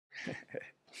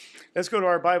Let's go to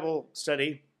our Bible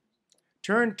study.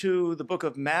 Turn to the book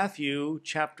of Matthew,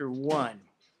 chapter 1.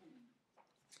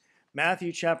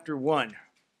 Matthew, chapter 1.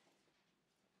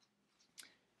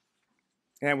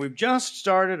 And we've just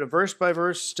started a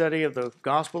verse-by-verse study of the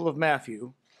Gospel of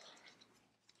Matthew.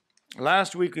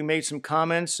 Last week we made some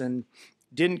comments and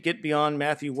didn't get beyond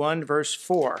Matthew 1, verse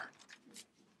 4.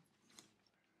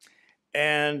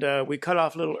 And we cut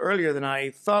off a little earlier than I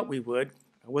thought we would.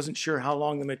 I wasn't sure how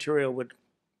long the material would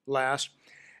last.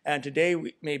 And today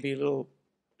we may be a little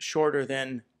shorter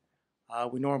than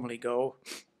we normally go.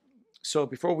 So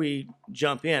before we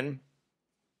jump in,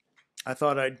 I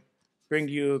thought I'd bring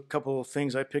to you a couple of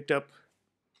things I picked up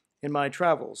in my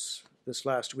travels this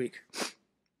last week.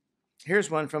 Here's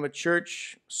one from a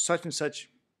church, such and such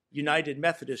United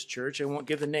Methodist Church. I won't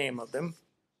give the name of them.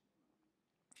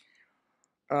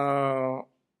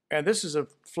 And this is a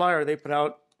flyer they put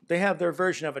out. They have their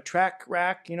version of a track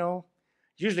rack, you know.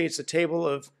 Usually it's a table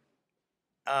of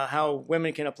how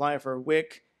women can apply for a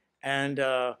WIC and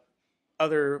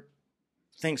other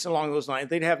things along those lines.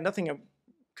 They'd have nothing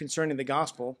concerning the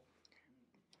gospel,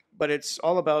 but it's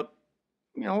all about,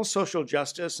 you know, social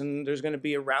justice, and there's going to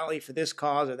be a rally for this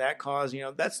cause or that cause. You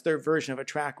know, that's their version of a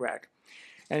track rack.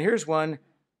 And here's one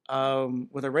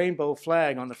with a rainbow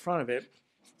flag on the front of it.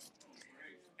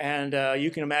 And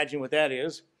you can imagine what that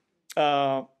is.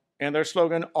 And their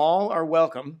slogan, all are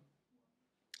welcome.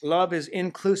 Love is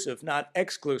inclusive, not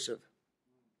exclusive.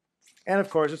 And of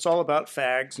course, it's all about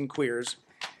fags and queers.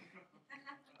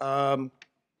 And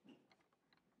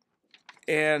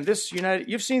this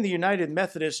you've seen the United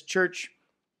Methodist Church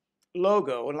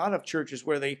logo in a lot of churches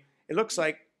where it looks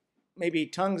like maybe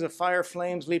tongues of fire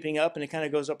flames leaping up, and it kind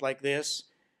of goes up like this.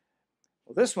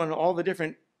 Well, this one, all the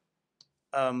different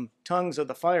tongues of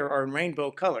the fire are in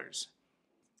rainbow colors.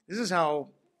 This is how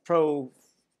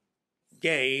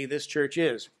pro-gay this church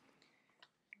is.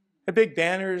 The big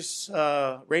banners,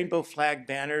 rainbow flag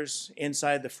banners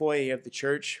inside the foyer of the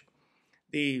church.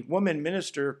 The woman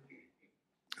minister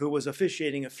who was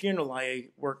officiating a funeral I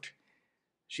worked,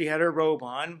 she had her robe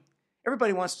on.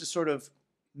 Everybody wants to sort of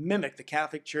mimic the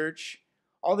Catholic Church.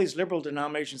 All these liberal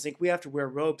denominations think we have to wear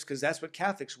robes because that's what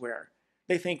Catholics wear.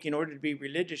 They think in order to be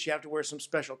religious, you have to wear some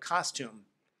special costume.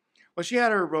 Well, she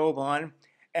had her robe on,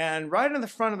 and right on the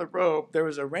front of the robe, there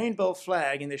was a rainbow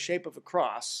flag in the shape of a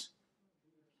cross,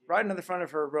 right on the front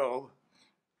of her robe.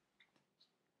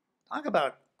 Talk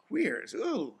about queers.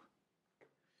 Ooh.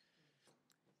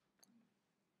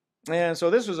 And so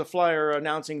this was a flyer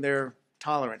announcing their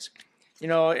tolerance. You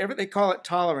know, they call it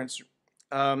tolerance.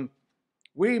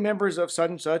 We, members of such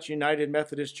and such United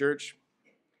Methodist Church,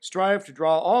 strive to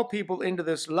draw all people into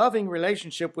this loving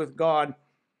relationship with God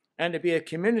and to be a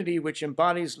community which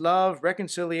embodies love,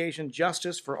 reconciliation,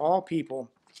 justice for all people.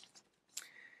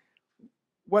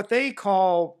 What they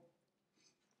call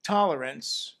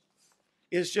tolerance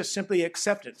is just simply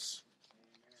acceptance.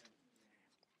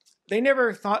 They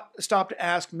never stopped to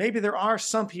ask, maybe there are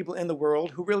some people in the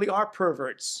world who really are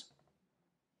perverts.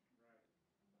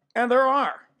 And there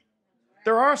are.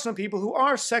 There are some people who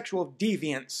are sexual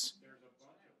deviants.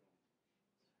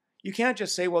 You can't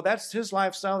just say, well, that's his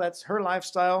lifestyle, that's her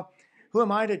lifestyle. Who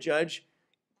am I to judge?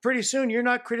 Pretty soon you're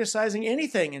not criticizing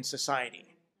anything in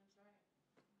society.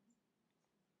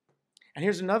 And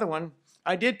here's another one.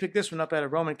 I did pick this one up at a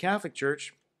Roman Catholic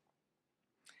church.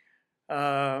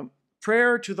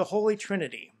 Prayer to the Holy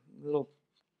Trinity. A little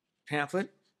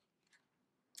pamphlet.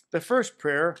 The first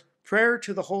prayer, prayer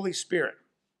to the Holy Spirit.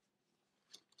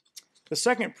 The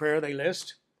second prayer they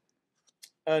list,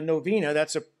 a novena,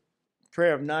 that's a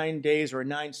prayer of 9 days or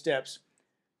 9 steps,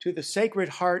 to the Sacred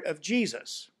Heart of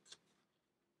Jesus.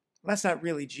 Well, that's not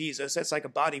really Jesus. That's like a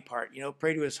body part. You know,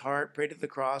 pray to his heart, pray to the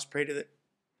cross, pray to the...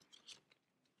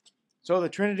 So the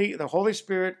Trinity, the Holy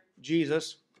Spirit,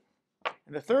 Jesus.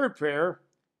 And the third prayer,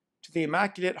 to the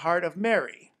Immaculate Heart of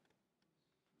Mary.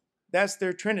 That's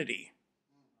their Trinity.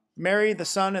 Mary, the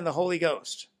Son, and the Holy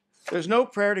Ghost. There's no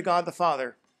prayer to God the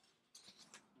Father.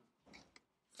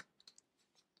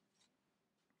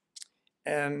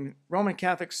 And Roman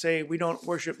Catholics say we don't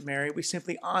worship Mary, we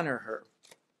simply honor her.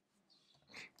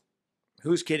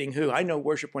 Who's kidding who? I know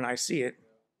worship when I see it.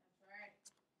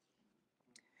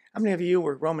 How many of you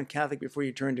were Roman Catholic before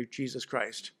you turned to Jesus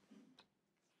Christ?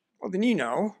 Well, then you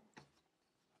know.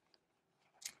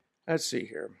 Let's see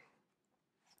here.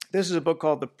 This is a book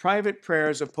called The Private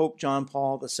Prayers of Pope John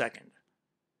Paul II.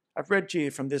 I've read to you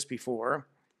from this before.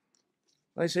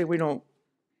 They say we don't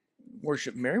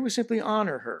worship Mary, we simply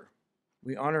honor her.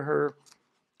 We honor her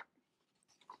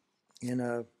in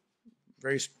a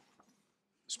very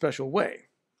special way.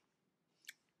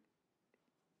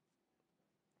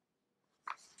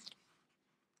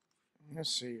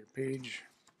 let's see, page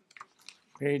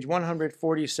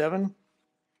 147.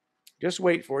 Just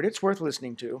wait for it. It's worth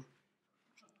listening to.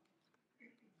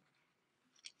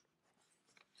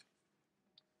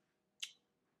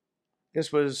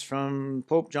 This was from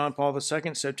Pope John Paul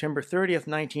II, September 30th,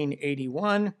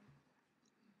 1981.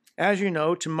 As you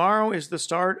know, tomorrow is the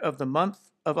start of the month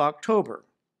of October,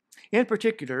 in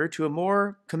particular to a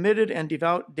more committed and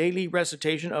devout daily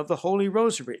recitation of the Holy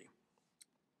Rosary.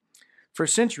 For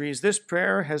centuries, this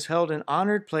prayer has held an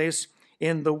honored place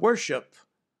in the worship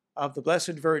of the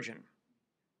Blessed Virgin.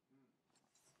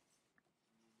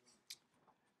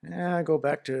 I go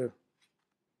back to,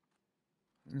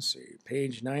 let's see,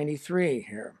 page 93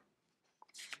 here.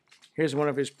 Here's one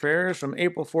of his prayers from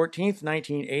April 14th,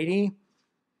 1980.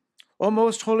 O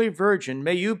most holy Virgin,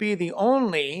 may you be the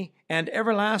only and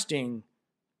everlasting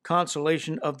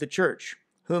consolation of the Church,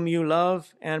 whom you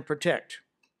love and protect.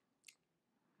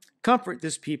 Comfort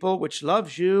this people which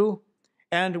loves you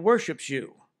and worships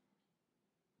you.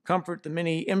 Comfort the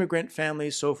many immigrant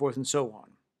families, so forth and so on.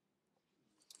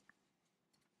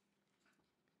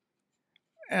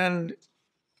 And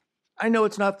I know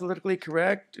it's not politically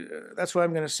correct. That's why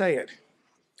I'm going to say it.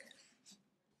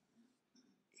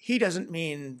 He doesn't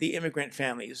mean the immigrant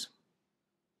families.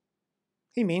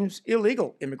 He means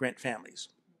illegal immigrant families.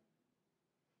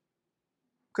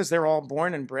 Because they're all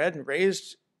born and bred and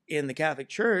raised in the Catholic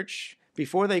Church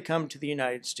before they come to the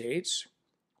United States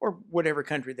or whatever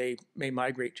country they may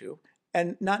migrate to,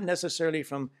 and not necessarily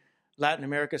from Latin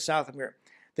America, South America.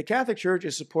 The Catholic Church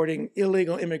is supporting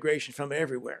illegal immigration from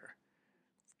everywhere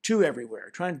to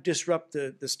everywhere, trying to disrupt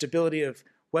the stability of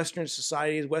Western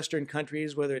societies, Western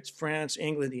countries, whether it's France,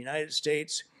 England, the United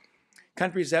States,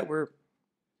 countries that were,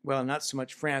 well, not so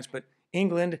much France, but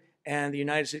England and the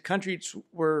United States, countries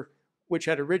which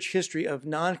had a rich history of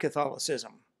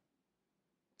non-Catholicism,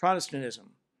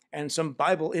 Protestantism, and some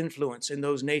Bible influence in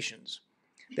those nations.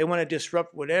 They want to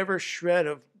disrupt whatever shred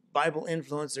of Bible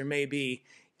influence there may be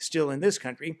still in this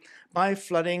country by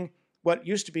flooding what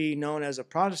used to be known as a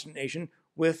Protestant nation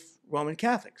with Roman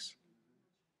Catholics.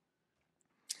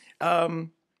 Hail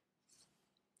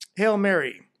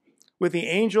Mary, with the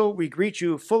angel we greet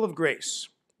you full of grace.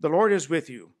 The Lord is with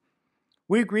you.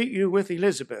 We greet you with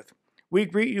Elizabeth. We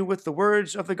greet you with the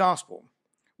words of the gospel.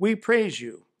 We praise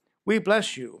you. We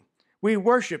bless you. We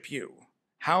worship you,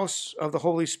 house of the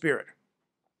Holy Spirit.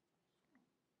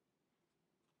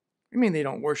 I mean, they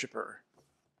don't worship her.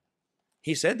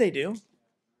 He said they do.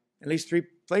 At least 3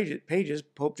 pages,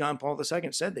 Pope John Paul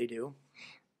II said they do.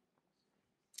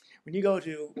 When you go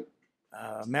to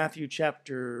Matthew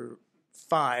chapter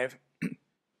 5,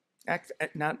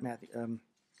 not Matthew,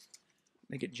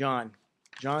 make it John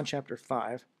chapter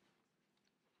 5.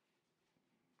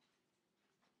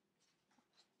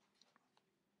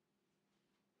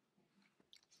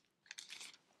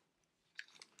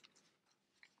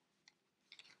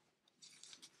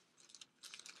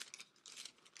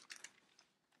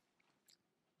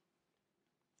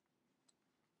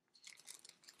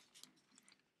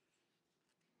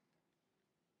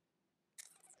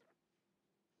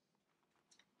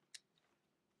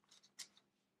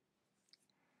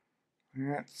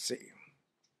 Let's see.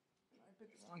 I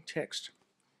picked the wrong text.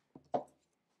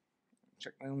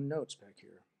 Check my own notes back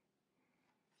here.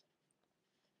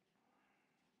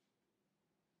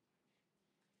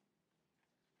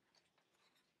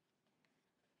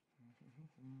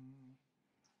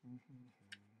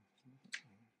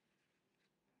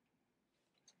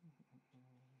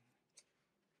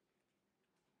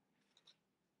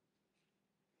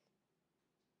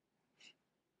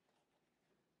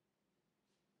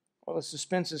 Well, the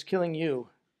suspense is killing you.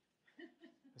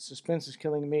 The suspense is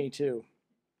killing me, too.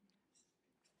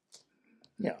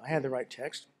 Yeah, I had the right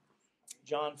text.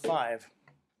 John 5.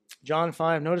 John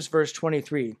 5, notice verse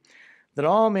 23. That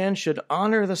all men should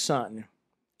honor the Son,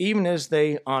 even as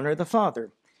they honor the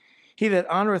Father. He that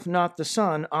honoreth not the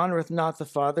Son, honoreth not the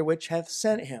Father which hath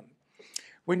sent him.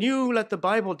 When you let the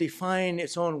Bible define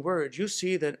its own words, you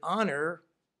see that honor,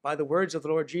 by the words of the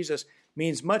Lord Jesus,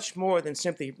 means much more than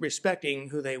simply respecting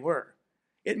who they were.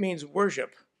 It means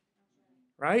worship,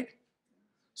 right?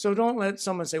 So don't let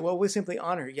someone say, well, we simply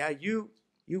honor her. Yeah, you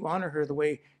honor her the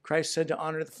way Christ said to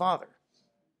honor the Father.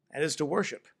 That is to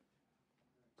worship.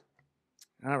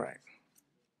 All right.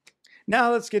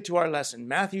 Now let's get to our lesson,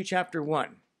 Matthew chapter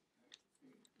 1.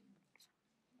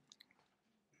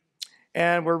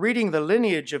 And we're reading the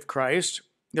lineage of Christ.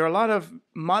 There are a lot of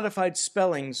modified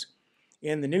spellings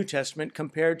in the New Testament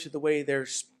compared to the way they're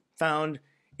found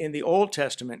in the Old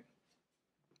Testament.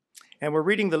 And we're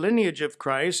reading the lineage of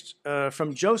Christ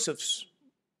from Joseph's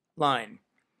line.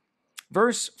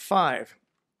 Verse 5.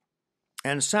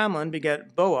 And Salmon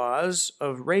begat Boaz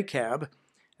of Rechab,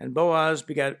 and Boaz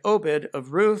begat Obed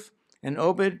of Ruth, and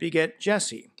Obed begat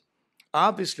Jesse.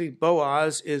 Obviously,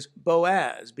 Boaz is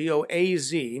Boaz,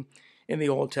 B-O-A-Z, in the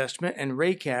Old Testament, and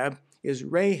Rechab is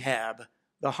Rahab,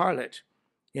 the harlot,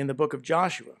 in the book of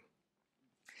Joshua.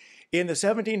 In the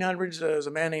 1700s, there was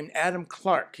a man named Adam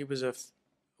Clarke. He was a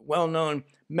well-known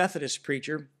Methodist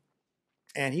preacher,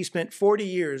 and he spent 40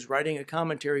 years writing a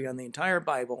commentary on the entire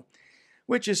Bible,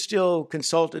 which is still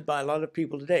consulted by a lot of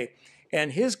people today.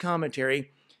 And his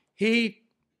commentary, he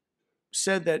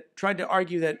said that, tried to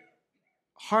argue that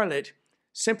harlot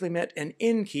simply meant an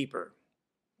innkeeper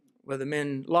where the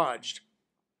men lodged,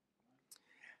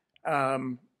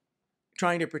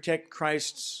 trying to protect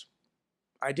Christ's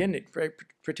identity,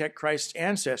 protect Christ's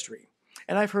ancestry.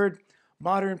 And I've heard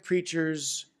modern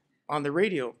preachers on the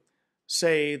radio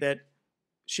say that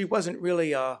she wasn't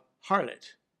really a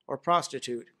harlot or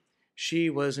prostitute. She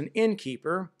was an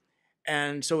innkeeper,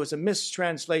 and so it's a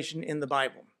mistranslation in the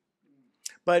Bible.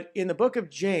 But in the book of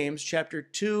James, chapter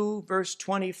 2, verse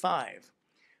 25,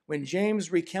 when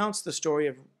James recounts the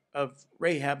story of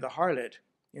Rahab the harlot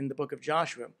in the book of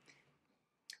Joshua,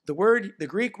 the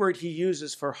Greek word he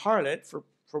uses for harlot, for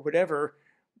whatever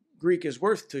Greek is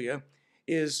worth to you,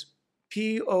 is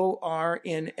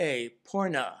P-O-R-N-A,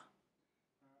 porna.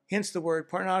 Hence the word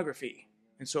pornography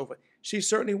and so forth. She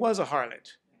certainly was a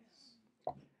harlot.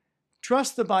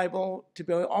 Trust the Bible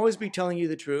to always be telling you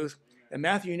the truth. And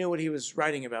Matthew knew what he was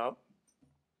writing about.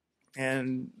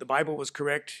 And the Bible was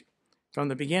correct from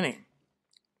the beginning.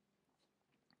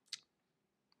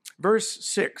 Verse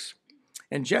 6,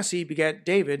 and Jesse begat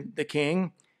David the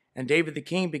king, and David the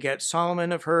king begat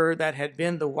Solomon of her that had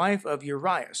been the wife of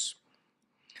Urias.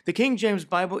 The King James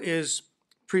Bible is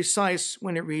precise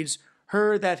when it reads,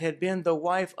 her that had been the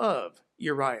wife of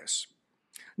Urias.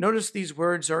 Notice these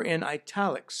words are in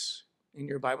italics in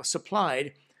your Bible,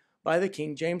 supplied by the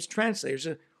King James translators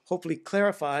to hopefully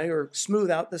clarify or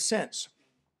smooth out the sense.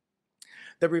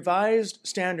 The Revised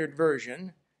Standard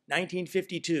Version,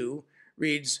 1952,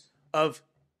 reads, of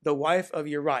the wife of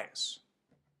Urias.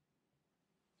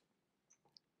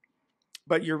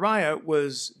 But Uriah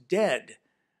was dead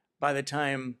by the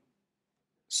time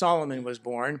Solomon was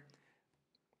born.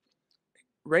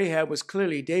 Rahab was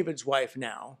clearly David's wife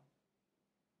now.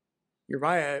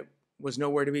 Uriah was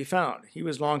nowhere to be found. He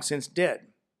was long since dead.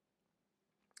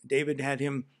 David had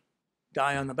him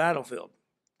die on the battlefield.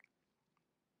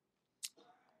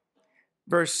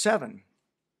 Verse 7,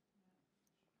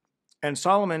 and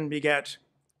Solomon begat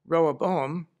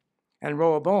Rehoboam, and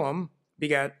Rehoboam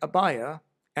begat Abiah,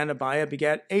 and Abiah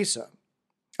begat Asa.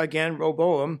 Again,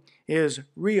 Rehoboam is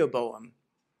Rehoboam.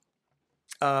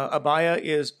 Abiah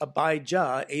is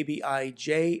Abijah,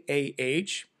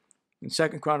 A-B-I-J-A-H, in 2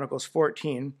 Chronicles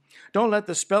 14. Don't let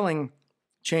the spelling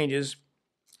changes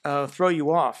throw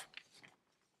you off.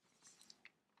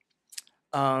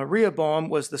 Rehoboam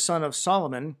was the son of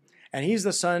Solomon, and he's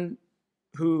the son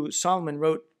who Solomon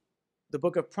wrote the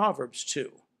book of Proverbs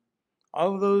to.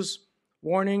 All of those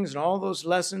warnings and all those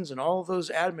lessons and all of those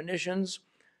admonitions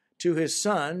to his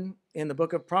son in the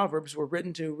book of Proverbs were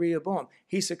written to Rehoboam.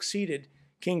 He succeeded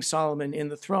King Solomon in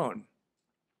the throne.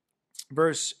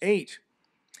 Verse 8,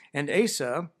 and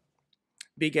Asa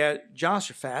begat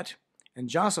Joshaphat, and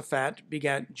Joshaphat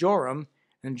begat Joram,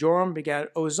 and Joram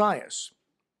begat Ozias.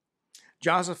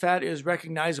 Joshaphat is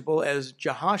recognizable as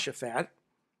Jehoshaphat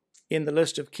in the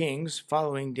list of kings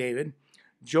following David.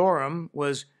 Joram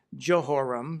was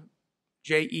Jehoram,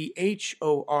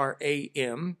 Jehoram,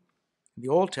 in the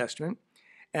Old Testament.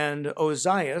 And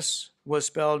Ozias was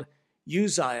spelled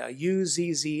Uzziah,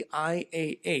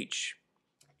 U-Z-Z-I-A-H,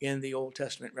 in the Old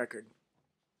Testament record.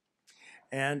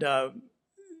 And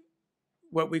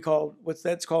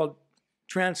what's called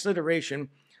transliteration,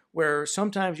 where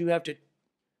sometimes you have to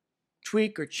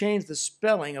tweak or change the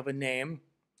spelling of a name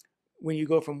when you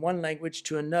go from one language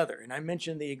to another. And I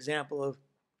mentioned the example of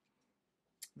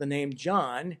the name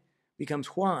John becomes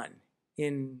Juan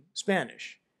in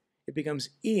Spanish. It becomes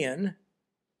Ian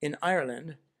in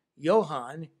Ireland,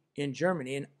 Johann in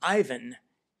Germany, and Ivan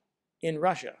in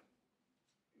Russia.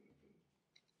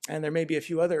 And there may be a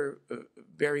few other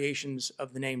variations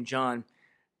of the name John,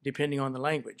 depending on the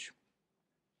language.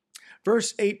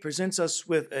 Verse 8 presents us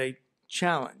with a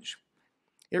challenge.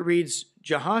 It reads,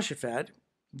 Jehoshaphat,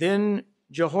 then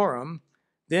Jehoram,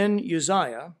 then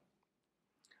Uzziah.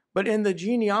 But in the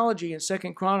genealogy in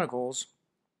 2 Chronicles,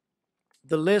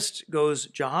 the list goes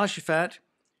Jehoshaphat,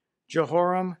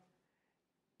 Jehoram,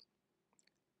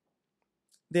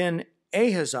 then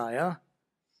Ahaziah,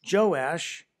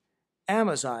 Joash,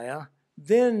 Amaziah,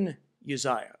 then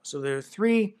Uzziah. So there are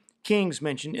three kings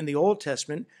mentioned in the Old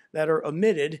Testament that are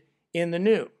omitted in the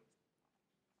New.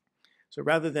 So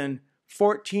rather than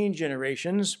 14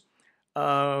 generations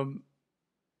from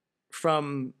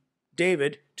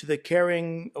David to the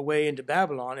carrying away into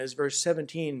Babylon, as verse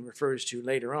 17 refers to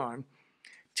later on,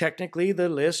 technically the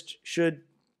list should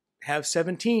have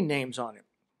 17 names on it.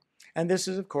 And this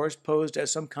is, of course, posed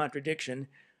as some contradiction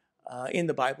in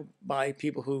the Bible by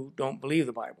people who don't believe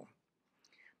the Bible.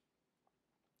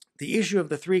 The issue of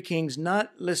the three kings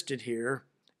not listed here,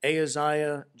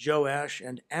 Ahaziah, Joash,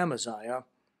 and Amaziah,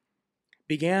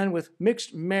 began with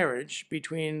mixed marriage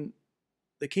between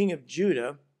the king of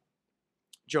Judah,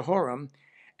 Jehoram,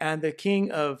 and the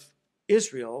king of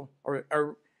Israel,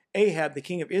 or Ahab, the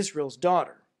king of Israel's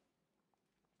daughter,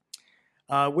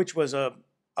 which was a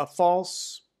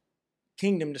false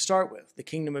kingdom to start with, the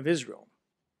kingdom of Israel.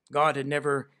 God had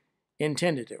never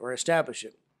intended it or established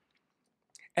it.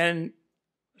 And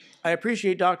I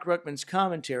appreciate Dr. Ruckman's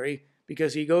commentary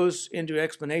because he goes into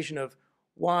explanation of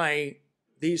why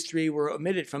these three were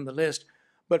omitted from the list.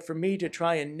 But for me to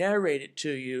try and narrate it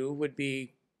to you would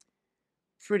be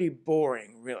pretty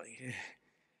boring, really.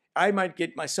 I might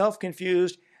get myself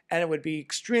confused, and it would be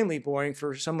extremely boring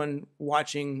for someone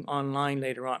watching online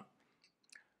later on.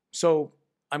 So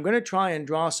I'm going to try and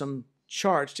draw some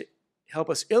charts to help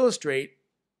us illustrate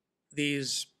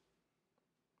these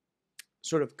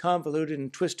sort of convoluted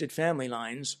and twisted family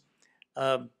lines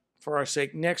for our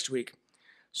sake next week.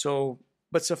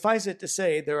 But suffice it to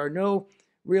say, there are no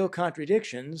real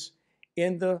contradictions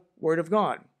in the Word of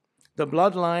God. The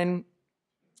bloodline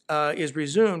is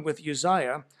resumed with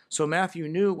Uzziah, so Matthew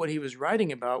knew what he was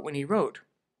writing about when he wrote.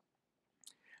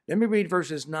 Let me read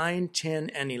verses 9, 10,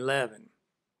 and 11.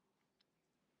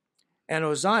 And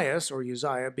Ozias, or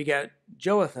Uzziah, begat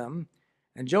Joatham,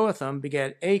 and Joatham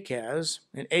begat Achaz,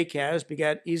 and Achaz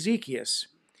begat Ezekias,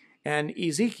 and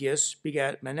Ezekias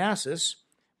begat Manassas,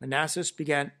 Manassas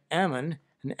begat Ammon,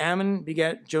 and Ammon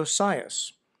begat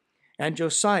Josias, and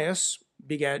Josias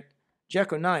begat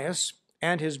Jeconias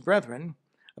and his brethren,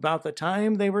 about the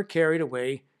time they were carried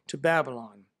away to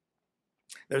Babylon.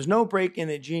 There's no break in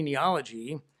the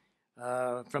genealogy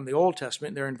from the Old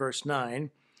Testament there in verse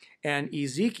 9, and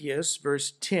Ezekias,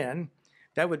 verse 10,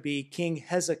 that would be King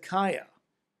Hezekiah,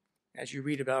 as you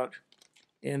read about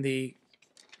in the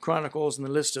Chronicles and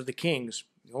the list of the kings,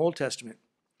 the Old Testament.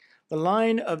 The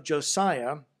line of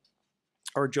Josiah,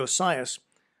 or Josias,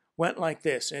 went like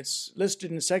this. It's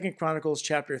listed in 2 Chronicles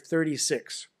chapter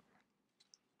 36.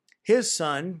 His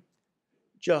son,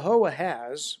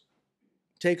 Jehoahaz,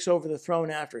 takes over the throne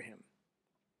after him.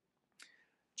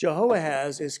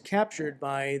 Jehoahaz is captured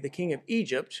by the king of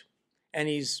Egypt, and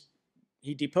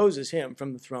he deposes him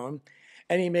from the throne,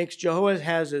 and he makes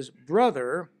Jehoahaz's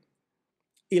brother,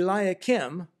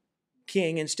 Eliakim,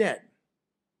 king instead.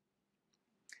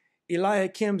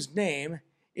 Eliakim's name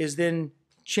is then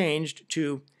changed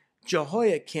to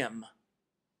Jehoiakim.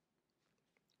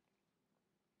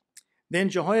 Then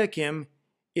Jehoiakim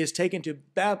is taken to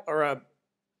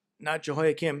not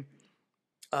Jehoiakim.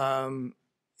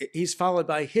 He's followed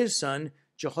by his son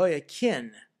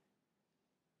Jehoiakim.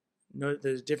 Note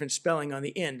there's a different spelling on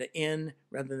the N, the N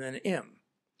rather than an M.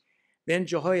 Then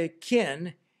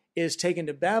Jehoiakim is taken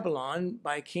to Babylon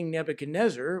by King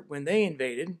Nebuchadnezzar when they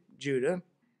invaded Judah.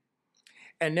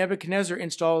 And Nebuchadnezzar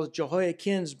installs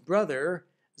Jehoiakim's brother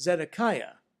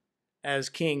Zedekiah as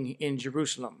king in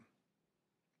Jerusalem.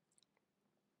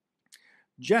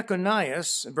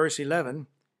 Jeconias, verse 11,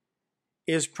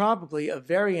 is probably a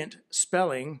variant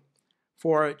spelling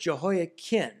for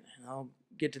Jehoiakim. I'll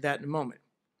get to that in a moment.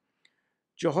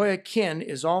 Jehoiakim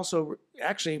is also,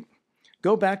 actually,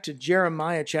 go back to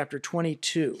Jeremiah chapter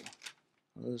 22.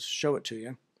 Let's show it to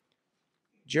you.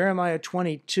 Jeremiah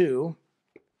 22.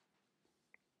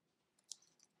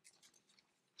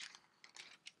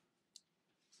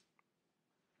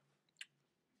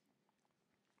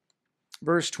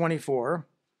 Verse 24.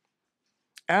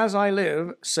 As I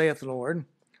live, saith the Lord,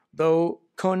 though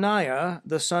Coniah,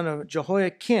 the son of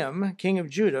Jehoiakim, king of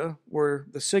Judah, were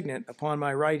the signet upon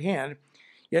my right hand,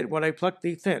 yet would I pluck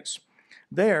thee thence.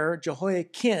 There,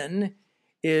 Jehoiakim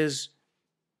is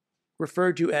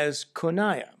referred to as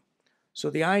Coniah. So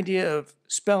the idea of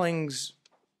spellings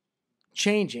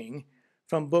changing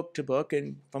from book to book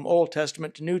and from Old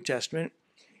Testament to New Testament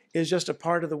is just a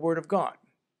part of the Word of God.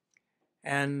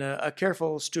 And a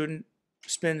careful student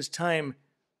spends time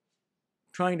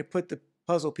trying to put the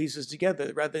puzzle pieces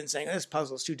together rather than saying, this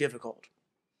puzzle is too difficult.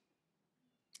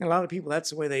 And a lot of people, that's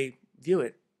the way they view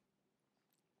it.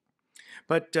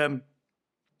 But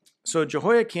so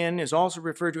Jehoiakim is also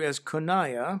referred to as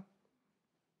Coniah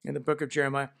in the book of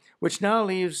Jeremiah, which now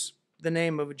leaves the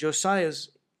name of Josiah's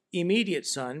immediate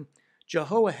son,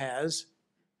 Jehoahaz,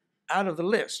 out of the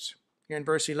list here in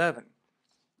verse 11.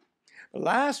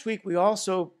 Last week we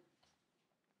also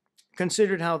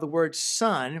considered how the word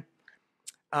son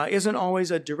isn't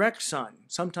always a direct son.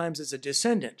 Sometimes it's a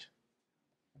descendant.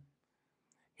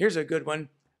 Here's a good one.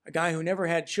 A guy who never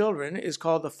had children is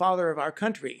called the father of our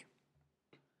country,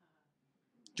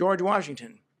 George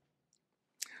Washington.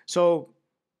 So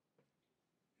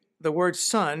the word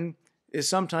son is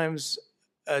sometimes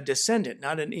a descendant,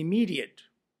 not an immediate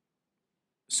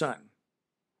son.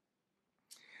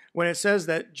 When it says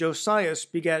that Josias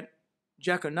begat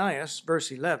Jeconias,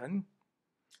 verse 11,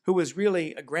 who was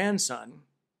really a grandson,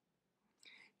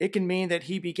 it can mean that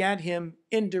he begat him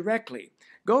indirectly.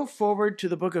 Go forward to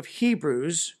the book of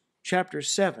Hebrews, chapter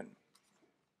 7.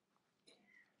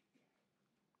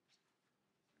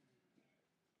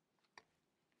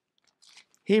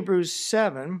 Hebrews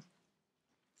 7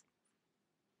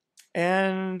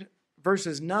 and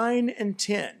verses 9 and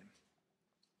 10.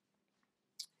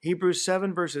 Hebrews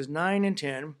 7, verses 9 and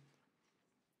 10.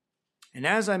 And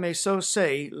as I may so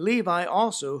say, Levi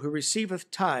also, who receiveth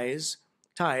tithes,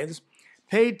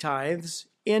 paid tithes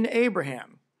in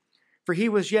Abraham, for he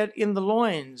was yet in the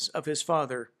loins of his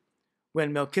father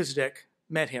when Melchizedek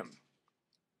met him.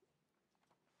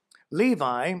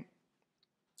 Levi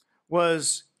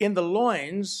was in the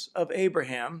loins of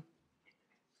Abraham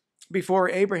before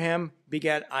Abraham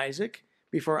begat Isaac,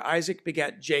 before Isaac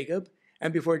begat Jacob,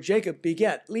 and before Jacob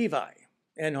begat Levi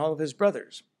and all of his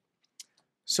brothers.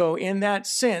 So in that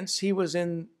sense, he was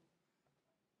in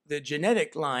the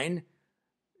genetic line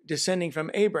descending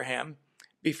from Abraham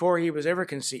before he was ever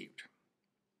conceived.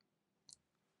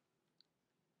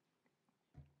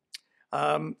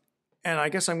 And I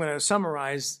guess I'm going to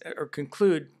summarize or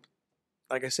conclude,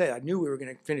 like I said, I knew we were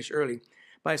going to finish early,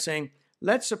 by saying,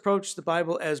 let's approach the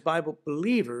Bible as Bible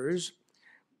believers,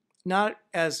 not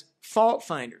as fault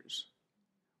finders.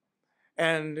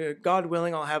 And God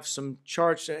willing, I'll have some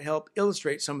charts to help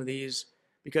illustrate some of these,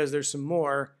 because there's some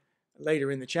more later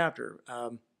in the chapter.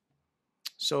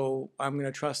 So I'm going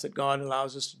to trust that God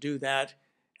allows us to do that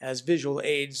as visual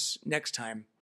aids next time.